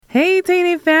Hey,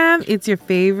 Tay fam, it's your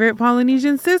favorite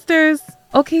Polynesian sisters.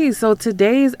 Okay, so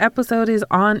today's episode is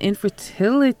on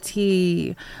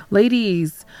infertility.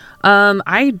 Ladies,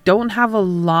 I don't have a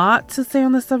lot to say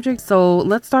on the subject, so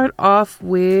let's start off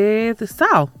with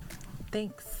Sal.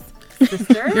 Thanks,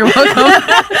 sister. You're welcome.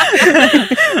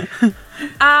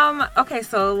 Okay,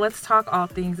 so let's talk all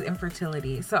things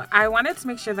infertility. So I wanted to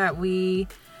make sure that we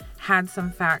had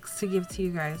some facts to give to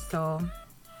you guys. So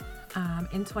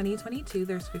in 2022,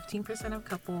 there's 15% of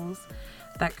couples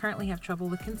that currently have trouble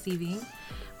with conceiving,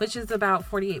 which is about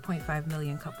 48.5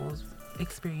 million couples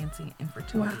experiencing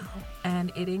infertility. Wow.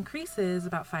 And it increases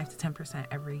about 5 to 10%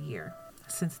 every year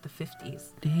since the 50s.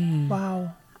 Dang.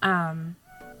 Wow. I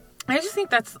just think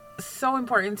that's so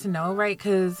important to know, right?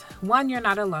 Because one, you're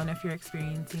not alone if you're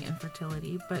experiencing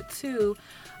infertility, but two,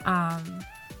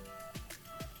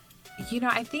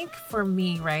 I think for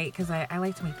me, right, because I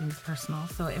like to make things personal.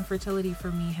 So infertility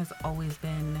for me has always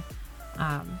been,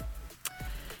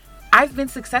 I've been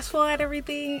successful at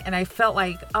everything. And I felt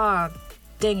like, oh,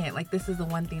 dang it. Like, this is the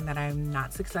one thing that I'm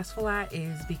not successful at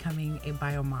is becoming a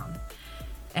bio mom.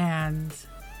 And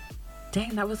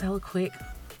dang, that was hella quick,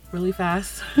 really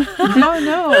fast.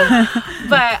 No.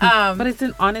 But it's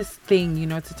an honest thing,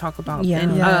 to talk about. Yeah.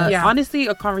 And Yeah. honestly,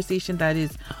 a conversation that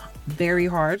is very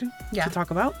hard to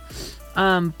talk about.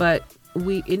 But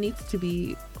it needs to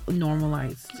be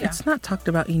normalized. Yeah. It's not talked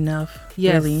about enough.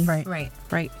 Yes. Really.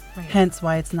 right. Hence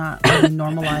why it's not really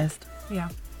normalized. Yeah.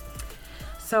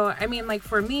 So, I mean, like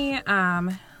for me,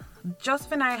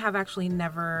 Joseph and I have actually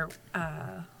never,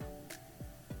 I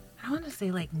don't want to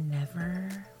say like never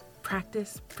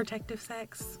practiced protective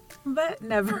sex, but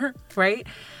never, right?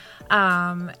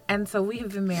 And so we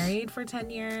have been married for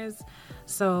 10 years.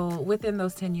 So within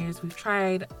those 10 years, we've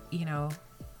tried,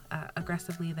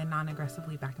 aggressively, then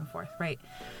non-aggressively, back and forth, right?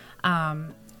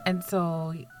 And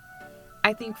so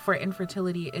I think for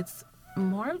infertility, it's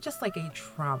more of just like a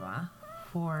trauma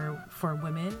for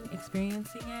women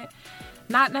experiencing it.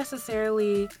 Not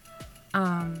necessarily,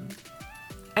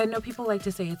 I know people like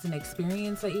to say it's an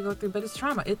experience that you go through, but it's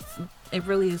trauma. It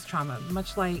really is trauma.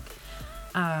 Much like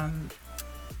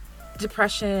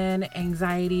depression,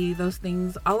 anxiety, those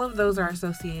things, all of those are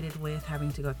associated with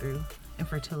having to go through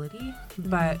infertility. Mm-hmm.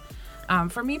 But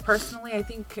for me personally, I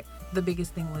think the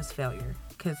biggest thing was failure,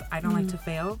 because I don't like to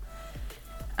fail.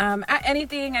 At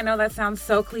anything. I know that sounds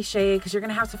so cliche because you're going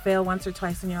to have to fail once or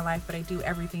twice in your life, but I do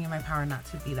everything in my power not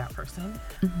to be that person.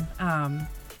 Mm-hmm.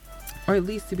 Or at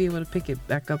least to be able to pick it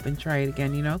back up and try it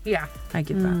again, Yeah. I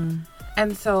get that.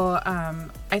 And so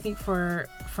I think for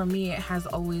me, it has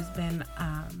always been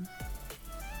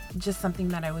just something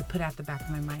that I would put at the back of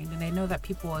my mind. And I know that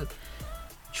people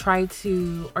try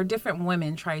to, or different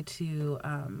women try to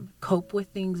cope with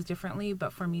things differently.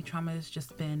 But for me, trauma has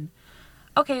just been,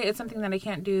 okay, it's something that I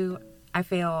can't do. I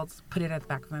failed, put it at the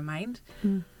back of my mind.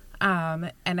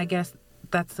 And I guess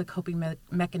that's the coping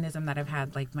mechanism that I've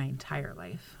had like my entire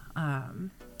life.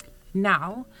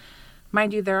 Now,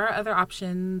 mind you, there are other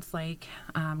options like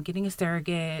getting a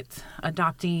surrogate,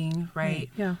 adopting, right?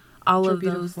 Yeah. All of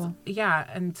those. Yeah.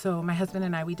 And so my husband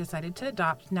and I, we decided to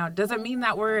adopt. Now, it doesn't mean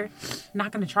that we're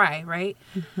not going to try, right?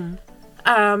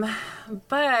 Mm-hmm.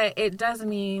 But it does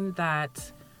mean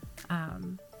that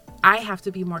I have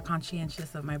to be more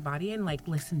conscientious of my body and like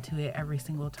listen to it every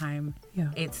single time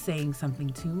it's saying something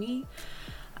to me.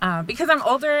 Because I'm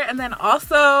older, and then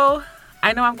also,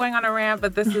 I know I'm going on a rant,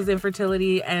 but this is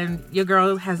infertility, and your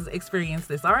girl has experienced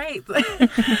this, all right?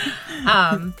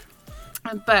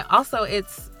 But also,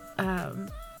 it's,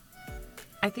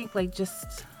 I think, like,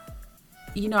 just,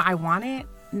 I want it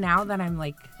now that I'm,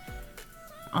 like,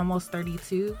 almost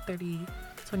 32.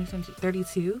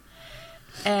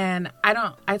 And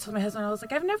I told my husband, I was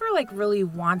like, I've never, like, really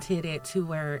wanted it to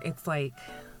where it's, like,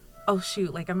 oh,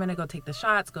 shoot, like, I'm going to go take the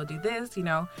shots, go do this,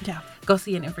 go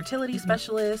see an infertility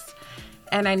specialist.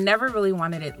 And I never really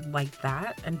wanted it like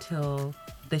that until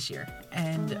this year.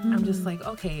 And I'm just like,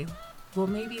 okay, well,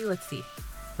 maybe let's see,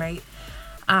 right?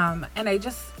 And I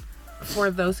just,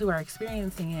 for those who are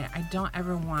experiencing it, I don't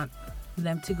ever want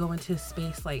them to go into a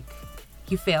space like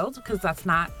you failed, because that's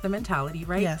not the mentality,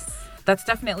 right? Yes. That's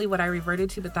definitely what I reverted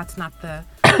to, but that's not the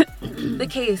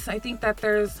case. I think that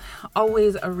there's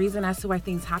always a reason as to why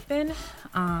things happen.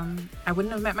 I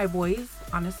wouldn't have met my boys,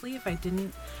 honestly, if I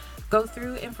didn't go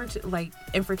through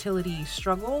infertility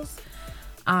struggles.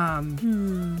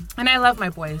 And I love my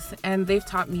boys, and they've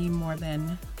taught me more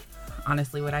than,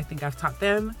 honestly, what I think I've taught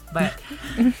them. But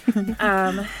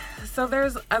so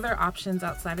there's other options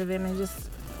outside of it, and I just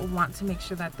want to make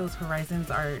sure that those horizons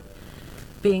are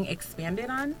being expanded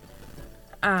on.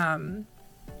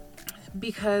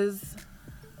 Because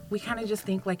we kind of just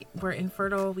think like we're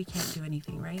infertile, we can't do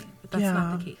anything, right? But that's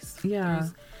not the case. Yeah.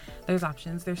 There's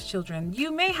options. There's children.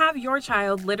 You may have your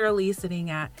child literally sitting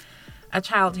at a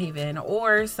child haven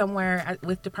or somewhere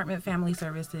with Department of Family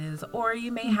Services, or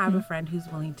you may have a friend who's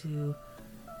willing to,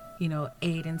 you know,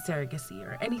 aid in surrogacy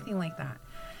or anything like that.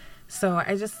 So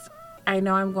I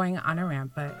know I'm going on a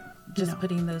rant, but just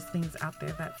putting those things out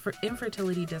there that for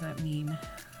infertility doesn't mean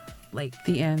like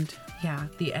the end. Yeah,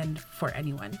 the end for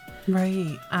anyone.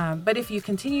 Right. But if you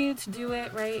continue to do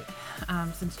it, right,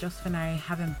 since Joseph and I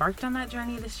have embarked on that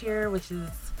journey this year, which is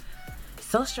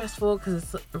so stressful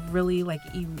because it's really like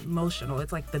emotional.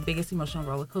 It's like the biggest emotional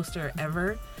roller coaster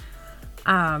ever.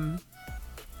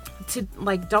 To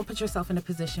like, don't put yourself in a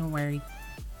position where,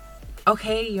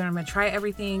 okay, you're going to try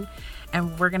everything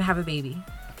and we're going to have a baby,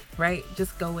 right?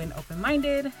 Just go in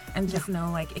open-minded and just know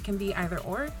like it can be either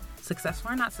or,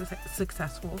 successful or not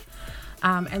successful,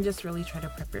 and just really try to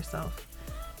prep yourself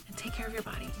and take care of your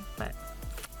body. But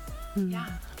yeah,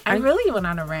 I really went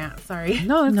on a rant. Sorry.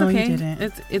 No, it's okay. You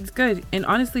didn't. It's good. And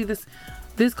honestly,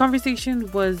 this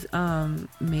conversation was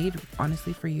made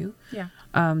honestly for you. Yeah.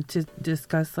 To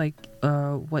discuss like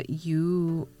what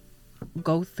you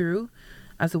go through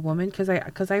as a woman,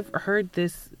 because I've heard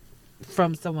this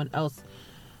from someone else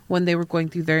when they were going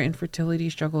through their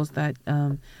infertility struggles, that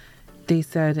they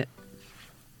said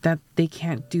that they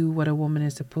can't do what a woman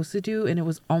is supposed to do, and it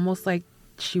was almost like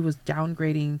she was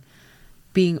downgrading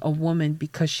being a woman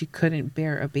because she couldn't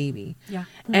bear a baby. Yeah.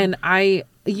 And I,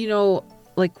 you know,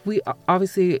 like we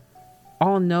obviously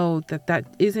all know that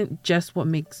isn't just what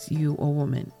makes you a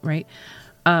woman, right?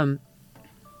 And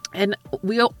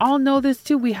we all know this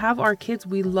too. We have our kids.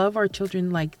 We love our children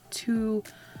like to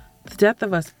the death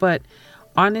of us. But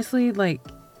honestly, like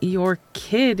your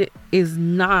kid is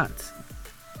not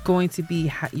going to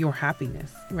be your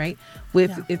happiness, right?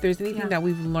 If there's anything that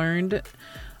we've learned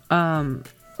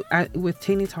with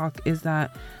Teeny Talk is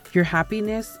that your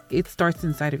happiness, it starts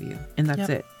inside of you, and that's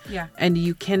it. Yeah. And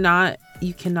you cannot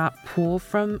pull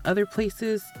from other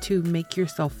places to make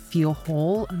yourself feel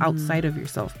whole outside of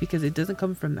yourself, because it doesn't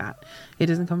come from that. It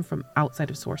doesn't come from outside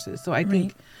of sources. So I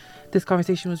think this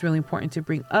conversation was really important to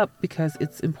bring up, because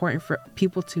it's important for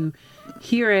people to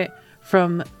hear it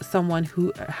from someone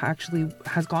who actually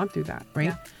has gone through that,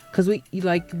 right? Because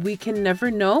we can never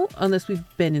know unless we've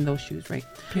been in those shoes, right?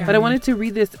 Yeah. But I wanted to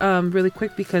read this really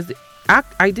quick, because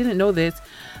I didn't know this,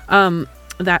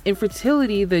 that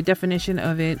infertility, the definition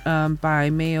of it by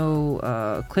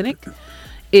Mayo Clinic,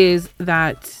 is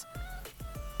that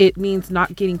it means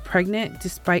not getting pregnant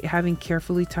despite having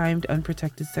carefully timed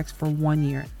unprotected sex for 1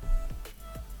 year.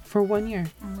 For 1 year.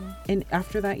 And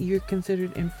after that, you're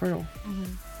considered infertile.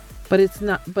 But it's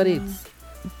not, but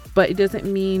it doesn't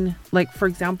mean, like, for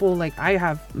example, like I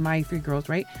have my 3 girls,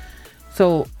 right?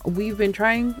 So we've been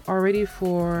trying already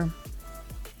for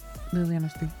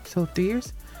Liliana's 3, so 3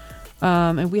 years.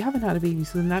 And we haven't had a baby.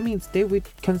 So then that means they would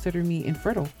consider me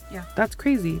infertile. Yeah. That's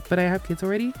crazy. But I have kids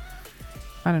already.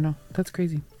 I don't know. That's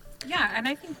crazy. Yeah. And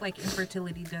I think like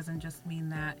infertility doesn't just mean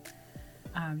that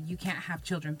you can't have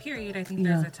children, period. I think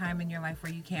there's a time in your life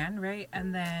where you can, right?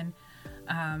 And then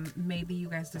maybe you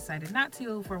guys decided not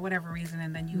to for whatever reason,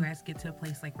 and then you guys get to a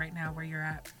place like right now where you're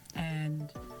at,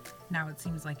 and now it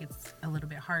seems like it's a little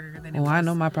bit harder than it was. Oh, I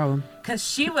know my problem. Because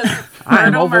she was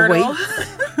I'm overweight.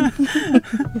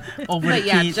 But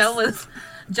yeah,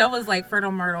 Joe was like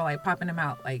fertile myrtle, like popping him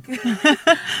out. Like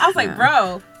I was like,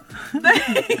 bro.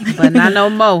 But not no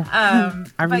more.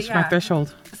 I reached my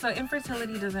threshold. So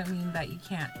infertility doesn't mean that you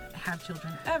can't have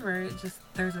children ever. It just,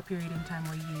 there's a period in time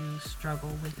where you struggle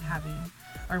with having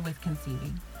or with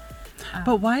conceiving.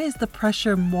 But why is the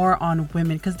pressure more on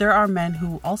women? Because there are men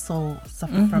who also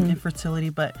suffer from infertility,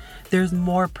 but there's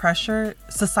more pressure.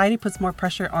 Society puts more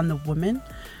pressure on the women.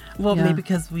 Well, maybe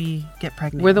because we get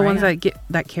pregnant. We're the ones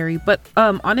that carry. But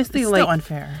honestly, it's like, still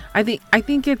unfair. I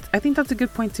think that's a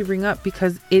good point to bring up,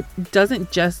 because it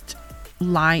doesn't just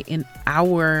lie in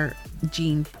our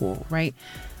gene pool, right?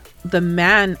 The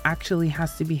man actually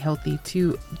has to be healthy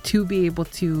to be able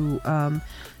to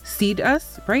seed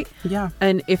us, right? Yeah.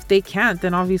 And if they can't,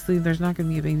 then obviously there's not going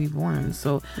to be a baby born.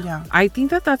 So I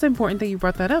think that's important that you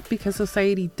brought that up, because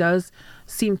society does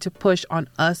seem to push on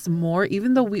us more,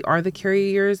 even though we are the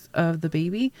carriers of the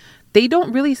baby. They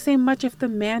don't really say much if the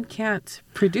man can't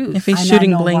produce. If he's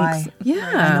shooting blanks. I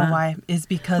know why. It's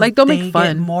because like, they'll make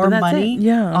fun, get more money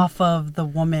Yeah. off of the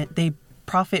woman. They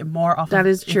profit more off that of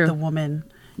is true. If the woman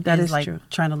that is like true.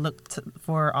 Trying to look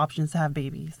for options to have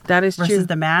babies. That is versus true.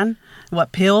 the man,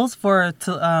 what pills for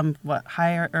to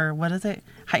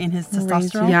heighten his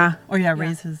testosterone?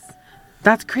 Raise his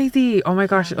That's crazy. Oh my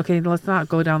gosh. Okay, let's not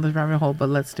go down this rabbit hole, but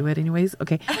let's do it anyways.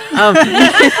 Okay.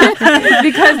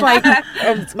 Because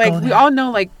like we all know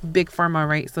like big pharma,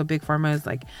 right? So big pharma is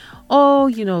like,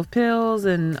 oh, pills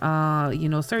and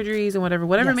surgeries and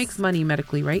whatever makes money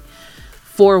medically, right?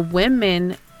 For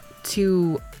women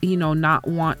to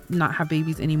not have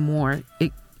babies anymore,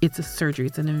 it's a surgery.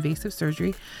 It's an invasive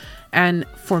surgery. And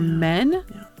for men,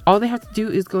 all they have to do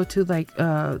is go to like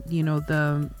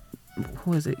the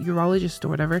who is it, urologist or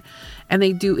whatever, and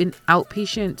they do an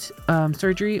outpatient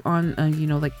surgery on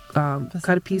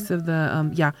cut a piece of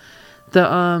the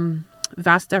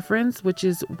vas deferens, which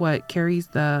is what carries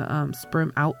the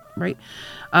sperm out, right?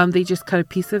 They just cut a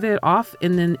piece of it off,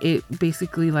 and then it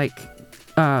basically like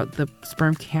the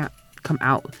sperm can't come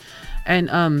out. And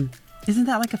isn't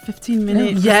that like a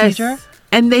 15-minute procedure?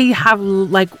 And they have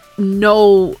like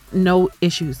no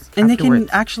issues and afterwards. They can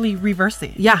actually reverse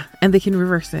it. Yeah, and they can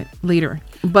reverse it later,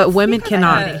 but women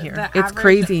cannot. It's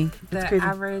crazy. The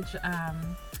average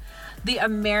the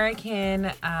American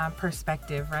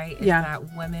perspective, right, is that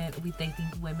women,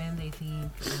 they think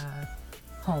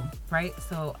home, right?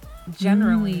 So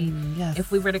generally, if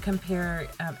we were to compare,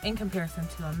 in comparison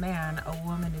to a man, a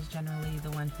woman is generally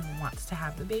the one who wants to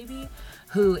have the baby,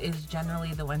 who is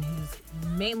generally the one who's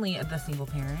mainly the single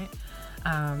parent.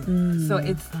 So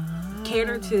it's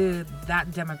catered to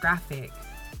that demographic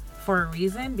for a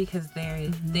reason, because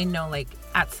they know like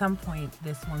at some point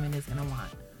this woman is going to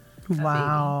want a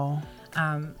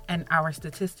baby. And our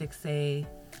statistics say,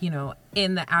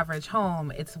 in the average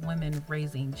home, it's women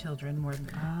raising children more than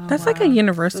men. That's like a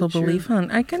universal belief, huh?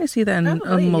 I kind of see that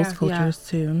in most cultures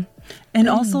too. And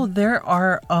also there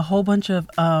are a whole bunch of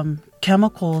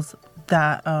chemicals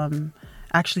that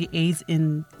actually aids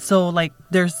in. So like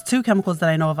there's two chemicals that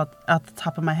I know of at the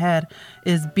top of my head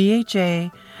is BHA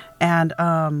and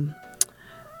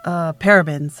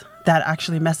parabens, that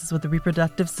actually messes with the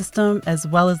reproductive system as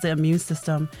well as the immune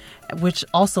system, which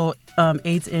also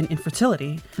aids in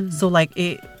infertility. So like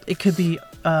it could be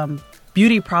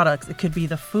beauty products, it could be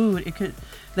the food, it could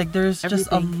like there's everything.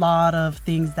 Just a lot of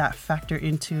things that factor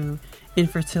into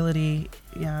infertility.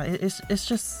 It's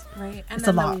just right. And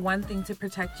then the one thing to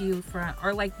protect you from,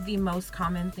 or like the most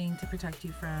common thing to protect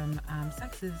you from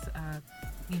sex is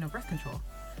birth control.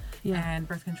 And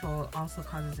birth control also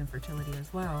causes infertility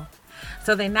as well.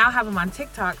 So they now have them on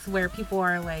TikToks where people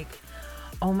are like,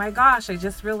 oh my gosh, I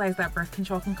just realized that birth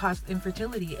control can cause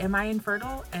infertility. Am I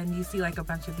infertile? And you see like a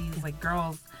bunch of these like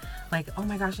girls like, oh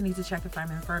my gosh, I need to check if I'm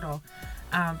infertile.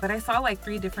 But I saw like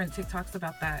 3 different TikToks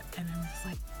about that. And I'm just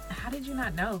like, how did you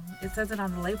not know? It says it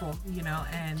on the label,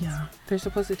 and they're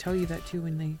supposed to tell you that too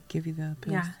when they give you the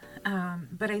pills.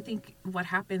 But I think what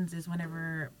happens is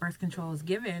whenever birth control is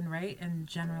given, right, and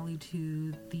generally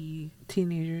to the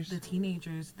teenagers,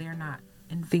 they're not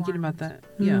informed. Thinking about that.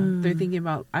 They're thinking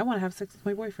about, I want to have sex with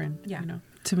my boyfriend.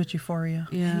 Too much euphoria.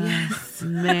 Yes.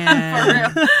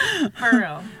 Man. For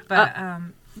real. But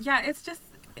it's just,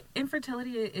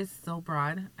 infertility is so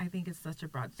broad. I think it's such a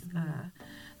broad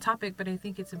topic, but I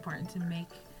think it's important to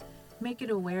make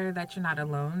it aware that you're not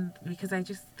alone, because I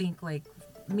just think like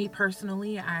me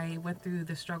personally, I went through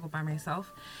the struggle by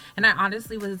myself, and I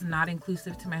honestly was not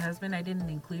inclusive to my husband. I didn't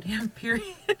include him,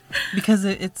 period. Because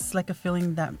it's like a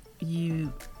feeling that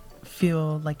you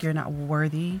feel like you're not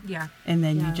worthy. And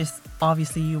then you just,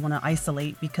 obviously you want to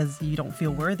isolate because you don't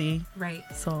feel worthy. Right.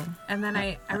 So. And then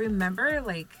I remember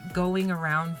like going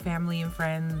around family and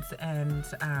friends and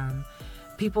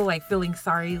people like feeling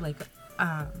sorry. Like,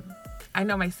 I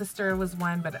know my sister was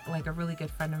one, but like a really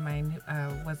good friend of mine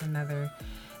was another.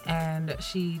 And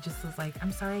she just was like,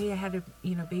 I'm sorry I had a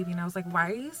baby. And I was like, why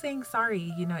are you saying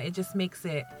sorry? It just makes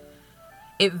it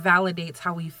validates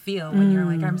how we feel when you're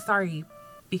like, I'm sorry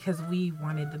because we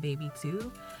wanted the baby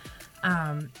too.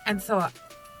 And so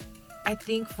I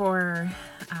think for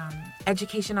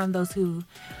education on those who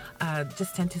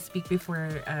just tend to speak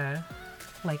before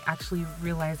like actually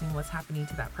realizing what's happening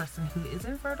to that person who is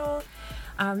infertile,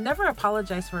 never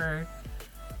apologize for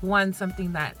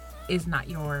something that is not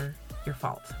your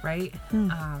fault, right?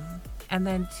 And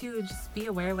then 2, just be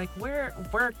aware, like we're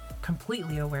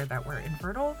completely aware that we're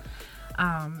infertile.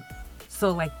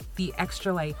 So like the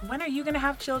extra like, when are you gonna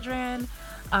have children?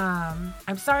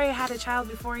 I'm sorry I had a child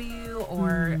before you,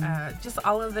 or just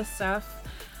all of this stuff.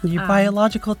 Your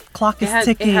biological clock is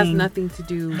ticking. It has nothing to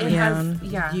do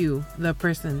with you, the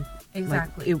person.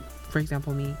 Exactly. Like for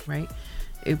example, me, right?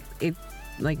 It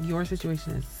like your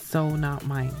situation is so not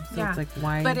mine. So it's like,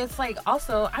 why? But it's like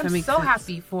also, I'm so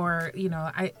happy for,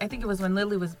 I think it was when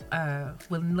Lily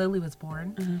was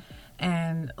born.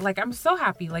 And like, I'm so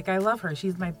happy. Like, I love her.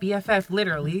 She's my BFF,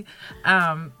 literally.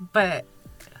 But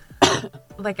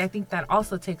like, I think that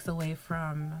also takes away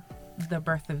from the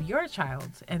birth of your child.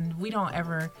 And we don't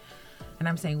ever, and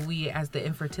I'm saying we as the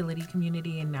infertility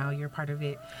community, and now you're part of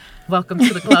it. Welcome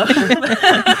to the club.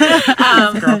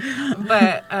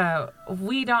 But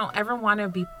we don't ever want to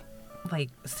be like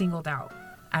singled out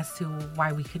as to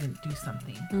why we couldn't do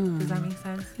something. Does that make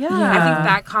sense? Yeah. I think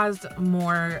that caused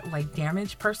more like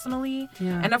damage personally.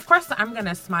 Yeah. And of course I'm going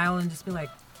to smile and just be like,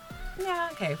 yeah,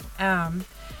 okay.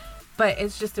 But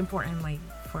it's just important, like,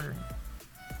 for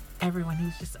everyone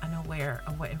who's just unaware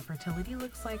of what infertility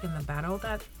looks like and the battle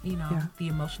that, you know, the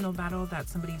emotional battle that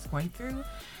somebody's going through.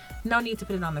 No need to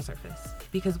put it on the surface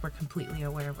because we're completely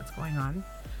aware of what's going on.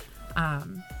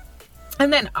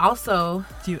 And then also,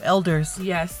 to you elders,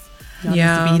 yes, y'all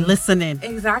need to be listening.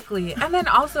 Exactly. And then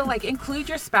also, like, include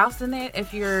your spouse in it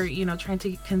if you're, you know, trying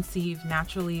to conceive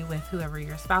naturally with whoever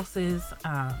your spouse is.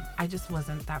 I just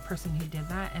wasn't that person who did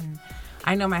that. And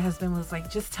I know my husband was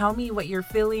like, just tell me what you're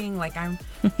feeling. Like, I'm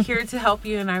here to help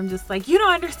you. And I'm just like, you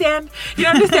don't understand. You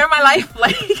don't understand my life.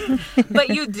 Like, but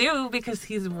you do, because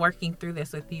he's working through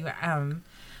this with you.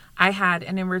 I had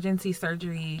an emergency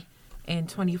surgery in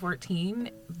 2014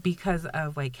 because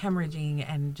of like hemorrhaging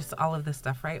and just all of this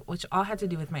stuff, right? Which all had to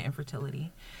do with my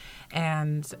infertility.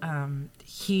 And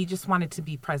he just wanted to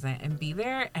be present and be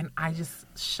there. And I just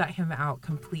shut him out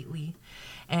completely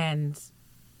and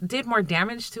did more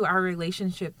damage to our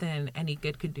relationship than any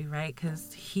good could do, right?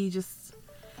 Because he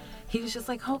was just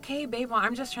like, okay, babe, well,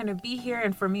 I'm just trying to be here.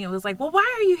 And for me, it was like, well, why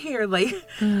are you here? Like,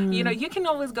 you know, you can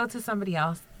always go to somebody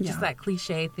else. Just that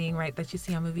cliche thing, right, that you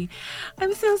see on movie.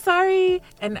 I'm so sorry.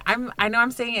 And I know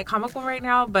I'm saying it comical right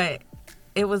now, but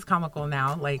it was comical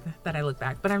now, like, that I look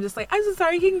back. But I'm just like, I'm so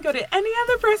sorry. You can go to any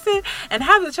other person and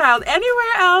have the child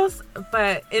anywhere else.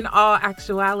 But in all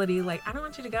actuality, like, I don't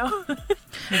want you to go.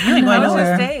 I want you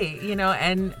to stay, you know,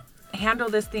 and handle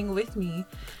this thing with me.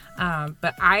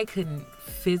 But I couldn't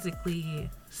physically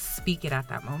speak it at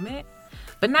that moment.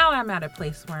 But now I'm at a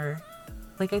place where,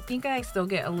 like, I think I still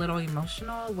get a little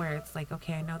emotional where it's like,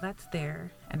 okay, I know that's there.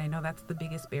 And I know that's the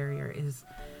biggest barrier is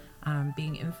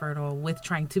being infertile with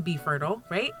trying to be fertile,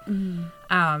 right?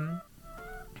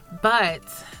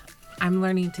 But I'm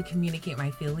learning to communicate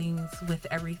my feelings with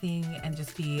everything and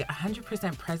just be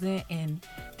 100% present in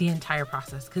the entire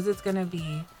process. Because it's going to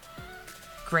be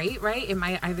great, right? It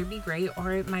might either be great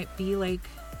or it might be like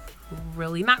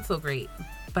really not so great,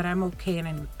 but I'm okay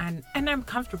and I'm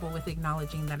comfortable with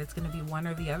acknowledging that it's going to be one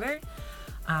or the other,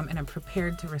 and I'm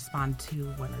prepared to respond to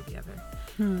one or the other.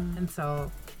 And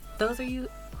so those of you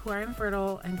who are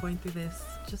infertile and going through this,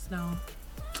 just know,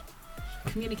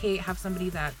 communicate, have somebody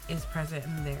that is present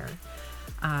and there,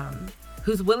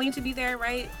 who's willing to be there,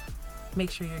 right?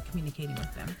 Make sure you're communicating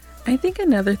with them. I think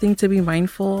another thing to be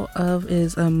mindful of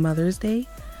is Mother's Day.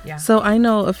 Yeah. So I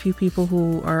know a few people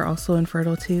who are also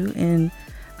infertile too, and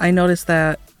I noticed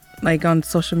that, like, on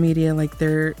social media, like,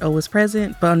 they're always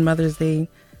present, but on Mother's Day,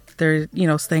 they're, you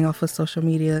know, staying off of social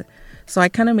media. So I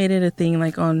kind of made it a thing,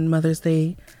 like, on Mother's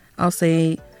Day, I'll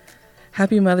say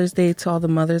Happy Mother's Day to all the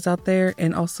mothers out there,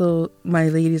 and also my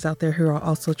ladies out there who are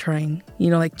also trying,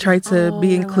 you know, like, try to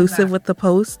be inclusive with the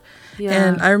post. Yeah.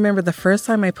 And I remember the first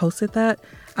time I posted that,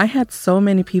 I had so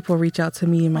many people reach out to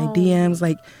me in my DMs,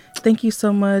 like, thank you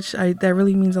so much. That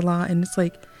really means a lot. And it's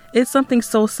like, it's something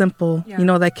so simple, you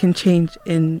know, that can change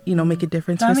and, you know, make a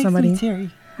difference for somebody. Makes me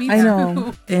teary. I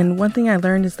know. And one thing I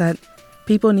learned is that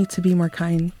people need to be more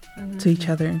kind to each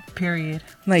other. Period.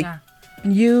 Like,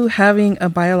 you having a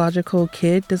biological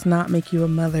kid does not make you a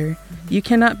mother. You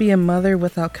cannot be a mother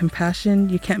without compassion.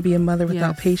 You can't be a mother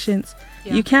without patience.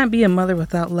 You can't be a mother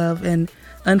without love. And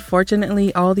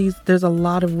unfortunately, there's a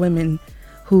lot of women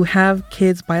who have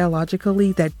kids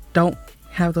biologically that don't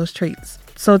have those traits.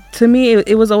 So to me,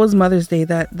 it was always Mother's Day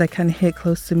that kind of hit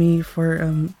close to me for,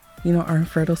 you know, our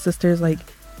infertile sisters. Like,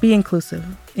 be inclusive,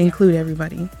 include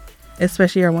everybody,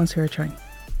 especially our ones who are trying.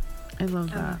 I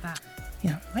love that.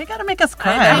 Yeah. Why you gotta make us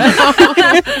cry?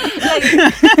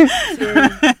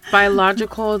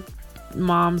 Biological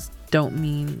moms don't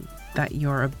mean that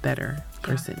you're a better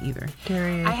person either.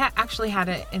 Period. I actually had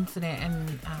an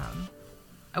incident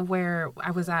where I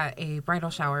was at a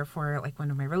bridal shower for, like, one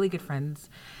of my really good friends,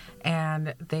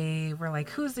 and they were like,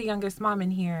 who's the youngest mom in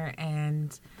here?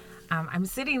 And I'm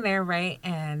sitting there, right,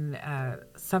 and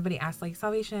somebody asked, like,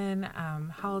 Salvation,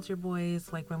 how old's your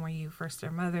boys? Like, when were you first their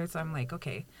mother? So I'm like,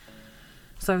 okay.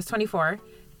 So I was 24,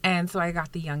 and so I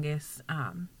got the youngest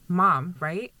mom,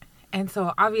 right? And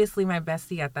so obviously my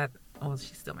bestie at that, well,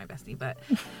 she's still my bestie, but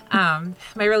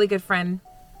my really good friend,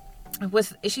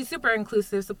 she's super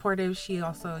inclusive, supportive. She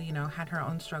also, you know, had her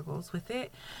own struggles with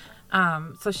it.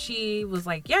 So she was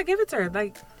like, yeah, give it to her.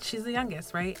 Like, she's the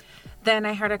youngest, right? Then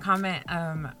I heard a comment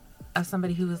of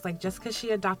somebody who was like, just because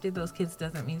she adopted those kids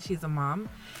doesn't mean she's a mom.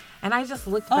 And I just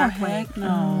looked back like,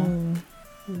 no.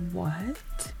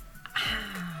 What?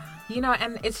 You know,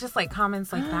 and it's just like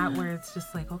comments like that where it's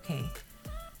just like, okay,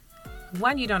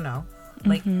 one, you don't know,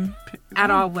 like,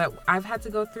 at all what I've had to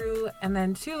go through. And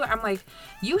then two, I'm like,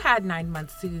 you had 9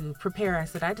 months to prepare. I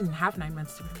said, I didn't have 9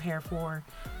 months to prepare for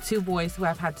 2 boys who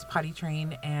I've had to potty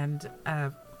train and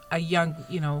a young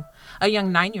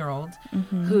 9-year-old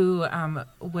who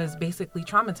was basically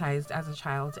traumatized as a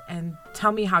child. And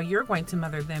tell me how you're going to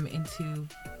mother them into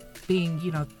being,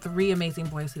 3 amazing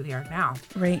boys who they are now.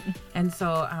 Right. And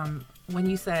so when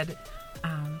you said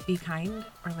be kind,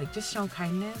 or like just show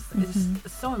kindness, is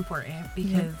so important,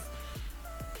 because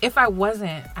if I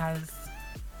wasn't as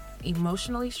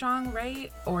emotionally strong,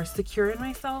 right, or secure in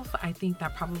myself, I think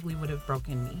that probably would have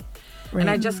broken me. Right. And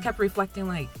I just kept reflecting,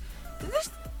 like,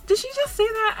 did she just say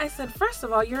that? I said, first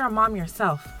of all, you're a mom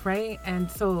yourself, right?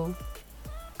 And so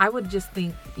I would just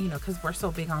think, because we're so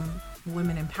big on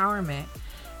women empowerment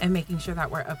and making sure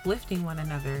that we're uplifting one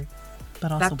another,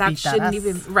 but also that shouldn't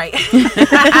even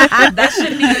that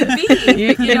shouldn't even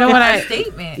be you know what a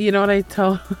statement. You know what I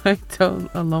tell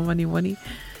a low money Winnie,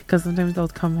 because sometimes they'll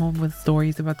come home with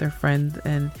stories about their friends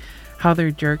and how they're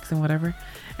jerks and whatever,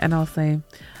 and I'll say,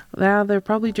 yeah, they're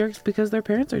probably jerks because their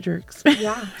parents are jerks.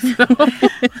 Yeah. And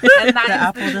the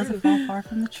apple doesn't fall far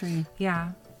from the tree.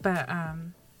 Yeah, but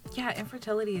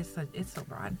infertility is so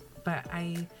broad, but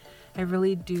I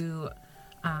really do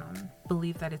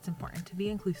believe that it's important to be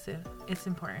inclusive. It's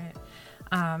important,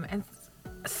 and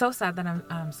so sad that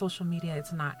on social media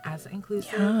it's not as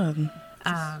inclusive.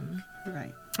 Yeah.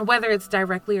 Right. Whether it's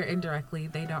directly or indirectly,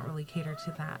 they don't really cater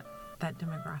to that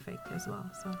demographic as well.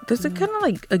 So there's a kind of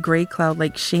like a gray cloud,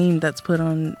 like shame that's put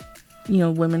on,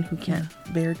 women who can't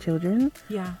bear children.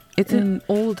 Yeah, it's an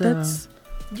old. That's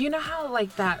you know how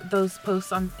like those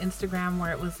posts on Instagram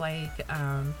where it was like,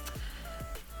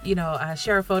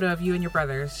 share a photo of you and your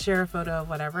brothers, share a photo of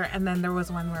whatever, and then there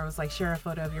was one where it was like, share a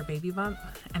photo of your baby bump,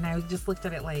 and I just looked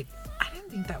at it like, I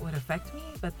didn't think that would affect me,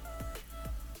 but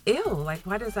ew, like,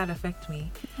 why does that affect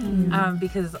me?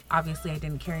 Because obviously I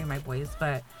didn't carry my boys,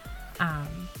 but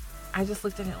I just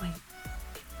looked at it like,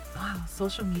 wow,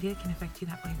 social media can affect you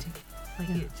that way too. Like,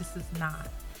 it just is not.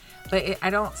 But I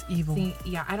don't evil.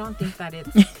 I don't think that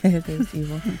it's it is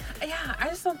evil. Yeah, I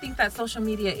just don't think that social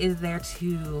media is there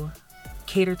to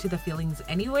cater to the feelings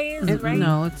anyways, right?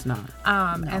 No, it's not.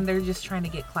 And they're just trying to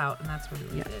get clout, and that's really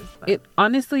what it is. But. It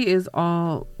honestly is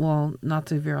all, well, not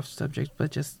to veer off subject, but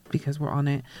just because we're on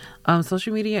it.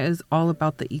 Social media is all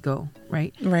about the ego,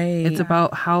 right? Right. It's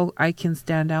about how I can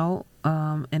stand out,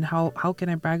 and how can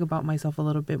I brag about myself a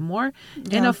little bit more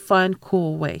in a fun,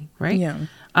 cool way, right? Yeah.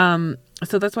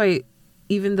 So that's why,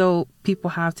 even though people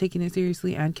have taken it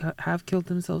seriously and have killed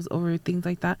themselves over things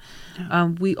like that,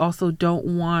 we also don't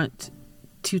want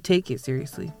to take it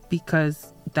seriously,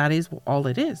 because that is all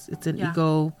it is. It's an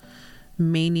ego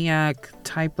maniac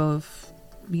type of,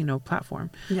 platform.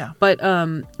 Yeah. But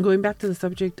going back to the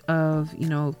subject of,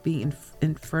 being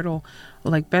infertile,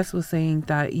 like Bess was saying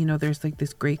that, there's like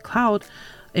this gray cloud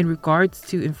in regards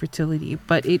to infertility,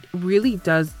 but it really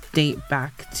does date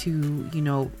back to,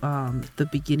 the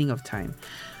beginning of time.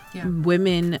 Yeah.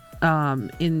 Women,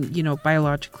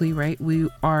 biologically, right, we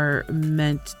are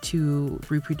meant to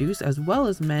reproduce as well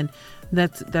as men.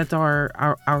 That's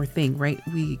our thing, right?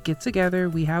 We get together,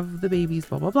 we have the babies,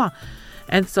 blah, blah, blah.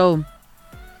 And so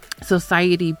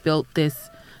society built this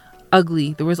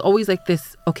ugly, there was always like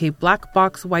this, black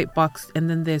box, white box, and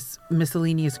then this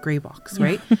miscellaneous gray box,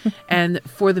 right? And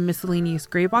for the miscellaneous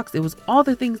gray box, it was all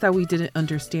the things that we didn't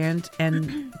understand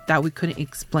and that we couldn't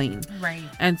explain. Right.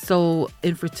 And so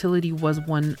infertility was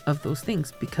one of those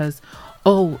things, because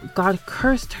God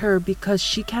cursed her because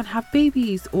she can't have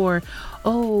babies, or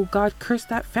God cursed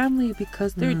that family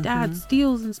because their dad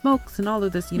steals and smokes and all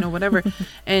of this, whatever.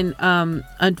 And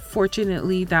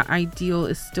unfortunately, that ideal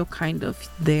is still kind of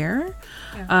there.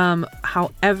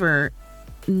 However,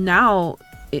 now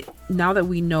that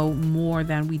we know more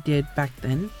than we did back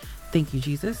then, thank you,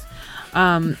 Jesus,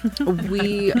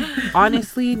 we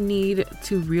honestly need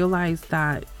to realize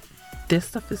that this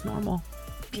stuff is normal.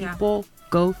 People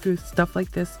go through stuff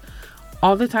like this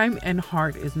all the time, and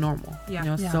hard is normal.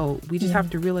 So we just have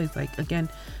to realize, like, again,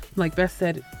 like Beth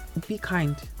said, be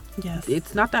kind. Yes.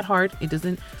 It's not that hard. It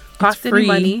doesn't cost any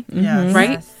money. Yes.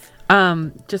 Right?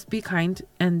 Yes. Just be kind.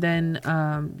 And then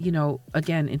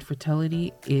again,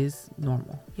 infertility is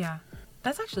normal. Yeah.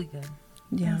 That's actually good.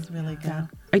 Yeah. That's really good.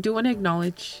 I do want to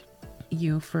acknowledge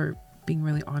you for being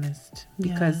really honest,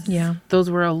 because Yeah. that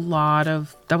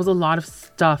was a lot of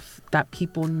stuff that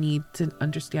people need to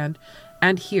understand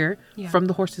and hear from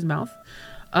the horse's mouth,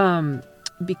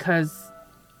 because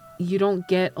you don't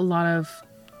get a lot of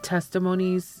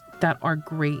testimonies that are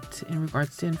great in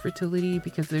regards to infertility,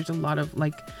 because there's a lot of,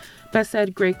 like Beth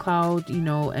said, gray cloud, you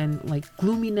know, and like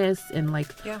gloominess, and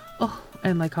like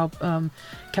and like how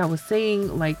Kat was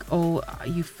saying, like, oh,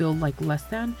 you feel like less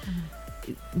than.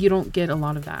 You don't get a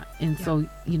lot of that, and so,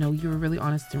 you know, you were really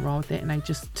honest and raw with it, and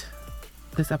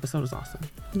this episode was awesome.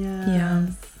 Yeah.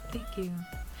 Thank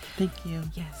you.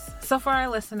 Yes. So for our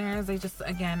listeners, I just,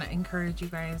 again, encourage you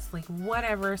guys, like,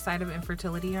 whatever side of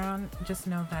infertility you're on, just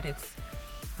know that it's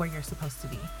where you're supposed to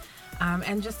be.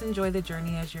 And just enjoy the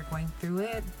journey as you're going through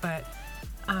it. But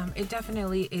it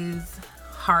definitely is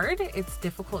hard. It's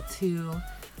difficult to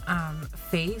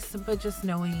face, but just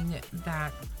knowing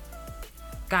that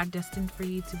God destined for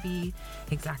you to be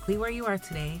exactly where you are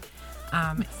today,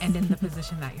 and in the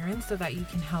position that you're in, so that you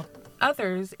can help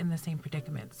others in the same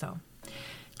predicament. So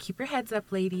keep your heads up,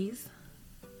 ladies,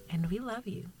 and we love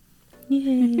you.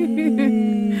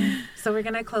 Yay. So we're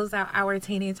going to close out our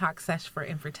Tanya Talk sesh for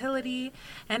infertility.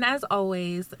 And as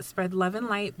always, spread love and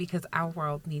light, because our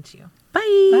world needs you.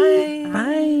 Bye.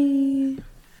 Bye.